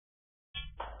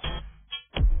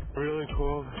really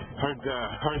cold. Hard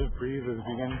to breathe at the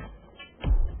beginning.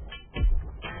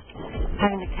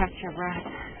 Having to catch your breath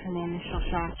in the initial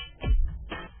shock.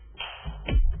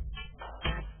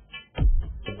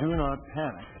 Do not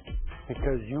panic,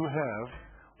 because you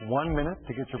have 1 minute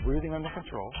to get your breathing under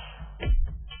control.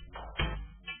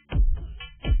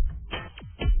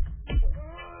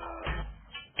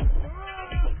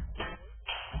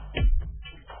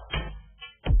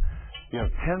 You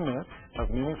have 10 minutes of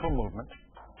meaningful movement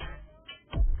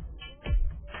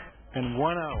and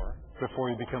 1 hour before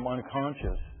you become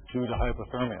unconscious due to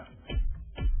hypothermia.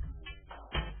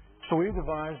 So we've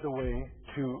devised a way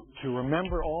to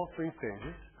remember all three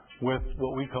phases with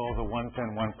what we call the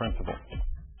 1-10-1 principle.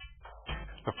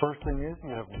 The first thing is you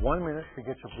have 1 minute to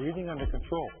get your breathing under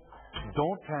control.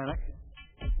 Don't panic.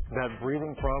 That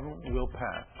breathing problem will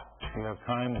pass. You have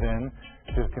time then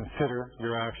to consider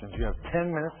your actions. You have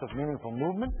 10 minutes of meaningful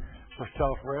movement for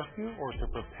self-rescue or to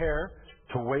prepare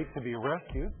to wait to be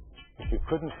rescued if you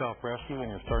couldn't self-rescue and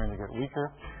you're starting to get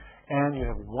weaker. And you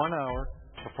have 1 hour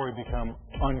before you become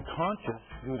unconscious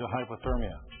due to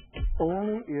hypothermia.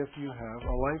 Only if you have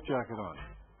a life jacket on.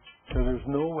 So there's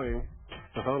no way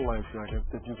without a life jacket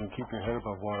that you can keep your head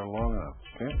above water long enough.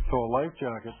 Okay? So a life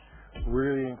jacket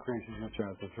really increases your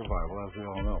chance of survival, as we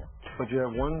all know. But you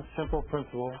have one simple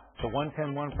principle, the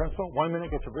 1-10-1 principle. 1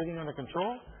 minute, get your breathing under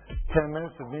control. 10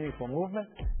 minutes of meaningful movement.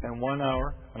 And 1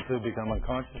 hour until you become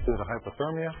unconscious due to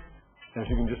hypothermia. And if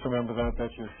you can just remember that,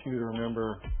 that's your cue to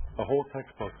remember the whole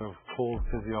textbook of cold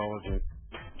physiology.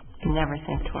 Never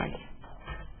think twice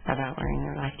about wearing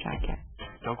your life jacket.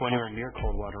 Don't go anywhere near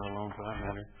cold water alone, for that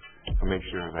matter. So make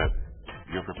sure that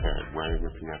you're prepared, wearing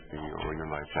your PFD or your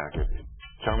life jacket.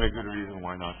 Tell me a good reason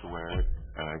why not to wear it,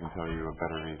 and I can tell you a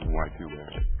better reason why to wear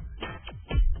it.